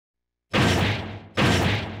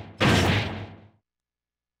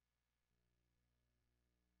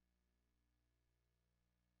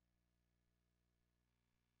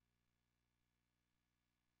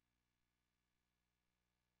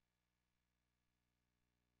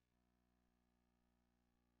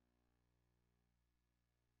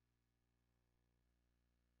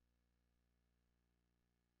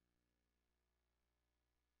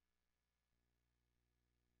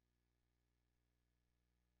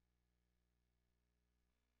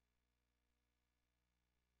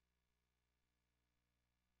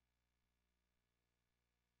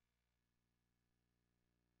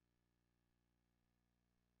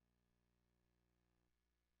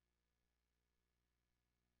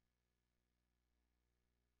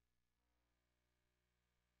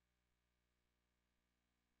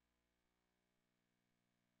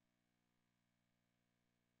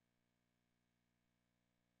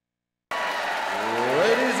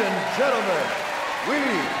gentlemen, we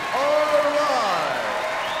are live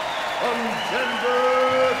from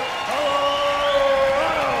Denver,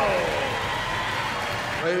 Colorado.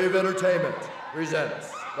 Brave Entertainment presents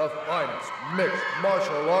the finest mixed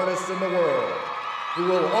martial artists in the world, who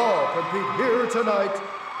will all compete here tonight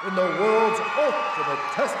in the world's ultimate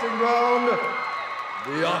testing ground,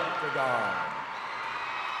 the Octagon.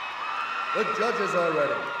 The judges are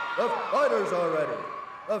ready, the fighters are ready,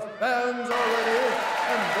 the fans are ready,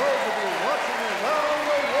 and those of you watching around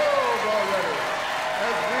the world are ready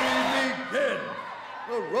as we begin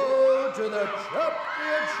the road to the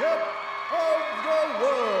championship of the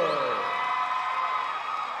world.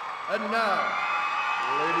 And now,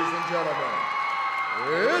 ladies and gentlemen,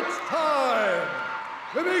 it's time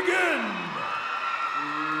to begin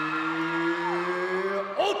the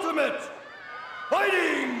Ultimate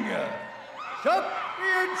Fighting Championship!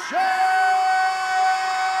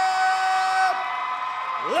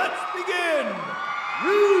 Let's begin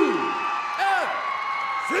UFC!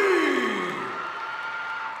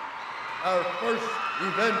 Our first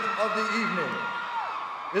event of the evening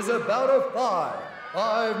is a bout of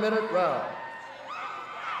five-minute rounds.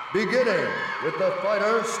 Beginning with the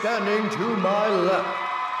fighter standing to my left.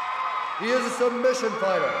 He is a submission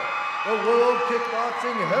fighter, the World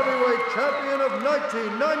Kickboxing Heavyweight Champion of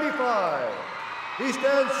 1995. He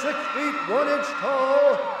stands 6 feet 1 inch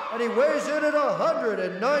tall, and he weighs in at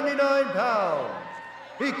 199 pounds.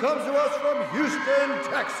 He comes to us from Houston,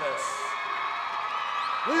 Texas.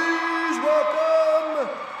 Please welcome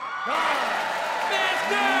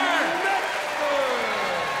Mezger!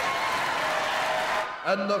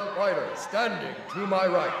 And the fighter standing to my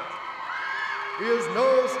right. He is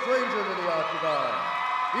no stranger to the Octagon.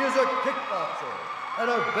 He is a kickboxer and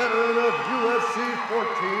a veteran of UFC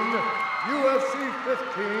 14, UFC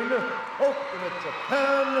 15, Ultimate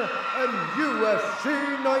Japan, and UFC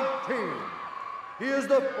 19. He is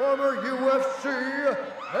the former UFC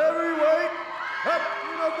heavyweight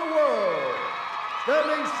champion of the world,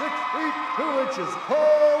 standing 6 feet 2 inches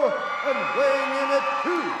tall and weighing in at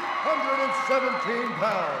 217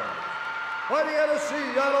 pounds. Fighting out of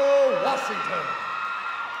Seattle, Washington.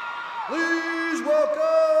 Please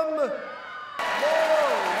welcome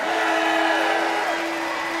Maurice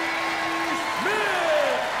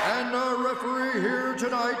Smith. And our referee here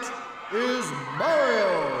tonight is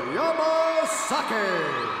Mario Yamasaki.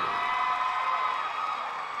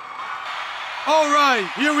 All right,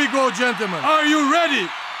 here we go, gentlemen. Are you ready?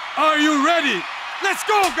 Are you ready? Let's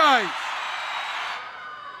go, guys!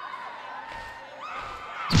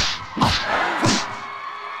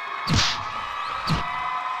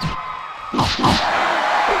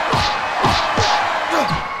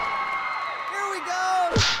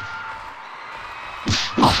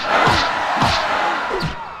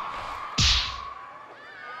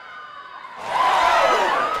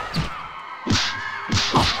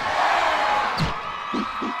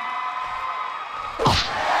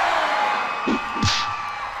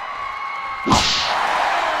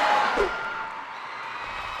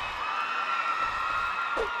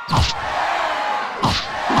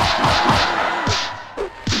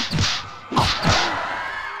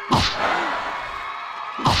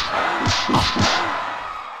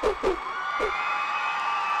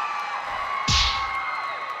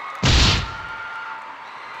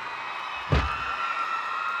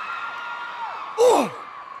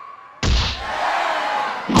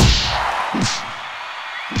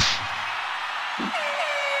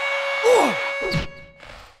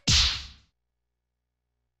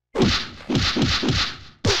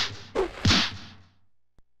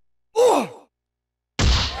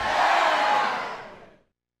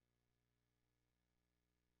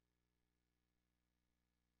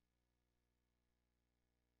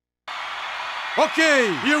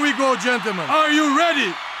 Okay, here we go, gentlemen. Are you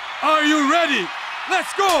ready? Are you ready?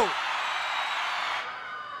 Let's go!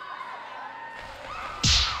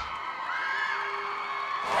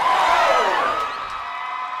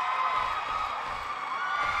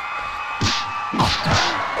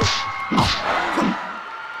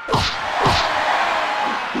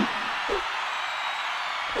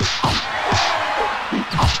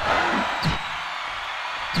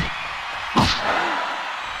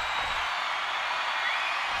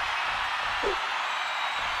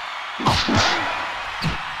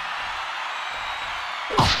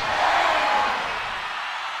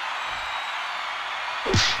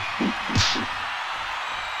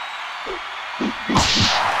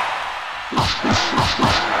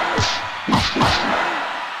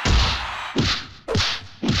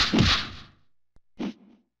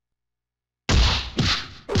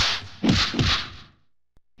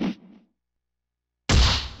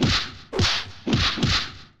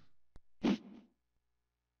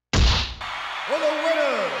 for the winner